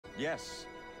Yes.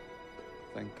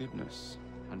 Thank goodness.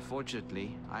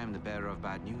 Unfortunately, I am the bearer of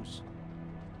bad news.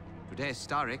 Today,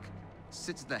 Starrick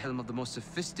sits at the helm of the most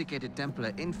sophisticated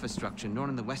Templar infrastructure known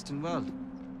in the Western world.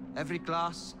 Every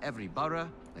class, every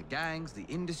borough, the gangs, the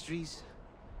industries.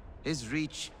 His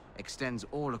reach extends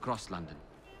all across London.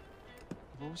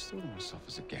 I've always thought of myself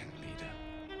as a gang leader.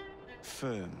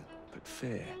 Firm, but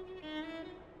fair.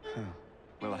 Huh.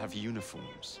 Well, I have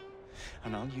uniforms.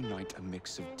 And I'll unite a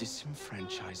mix of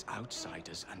disenfranchised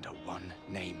outsiders under one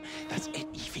name. That's it,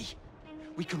 Evie.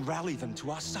 We can rally them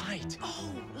to our side.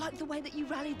 Oh, like the way that you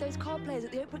rallied those card players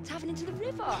at the Oakbrook Tavern into the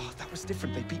river. Oh, that was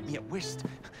different. They beat me at whist.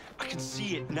 I can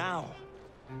see it now.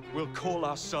 We'll call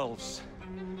ourselves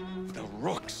the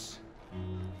Rooks.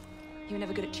 You were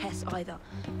never good at chess either.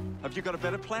 Have you got a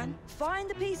better plan? Find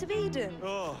the piece of Eden.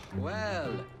 Oh.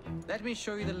 Well, let me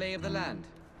show you the lay of the land.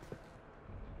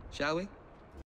 Shall we?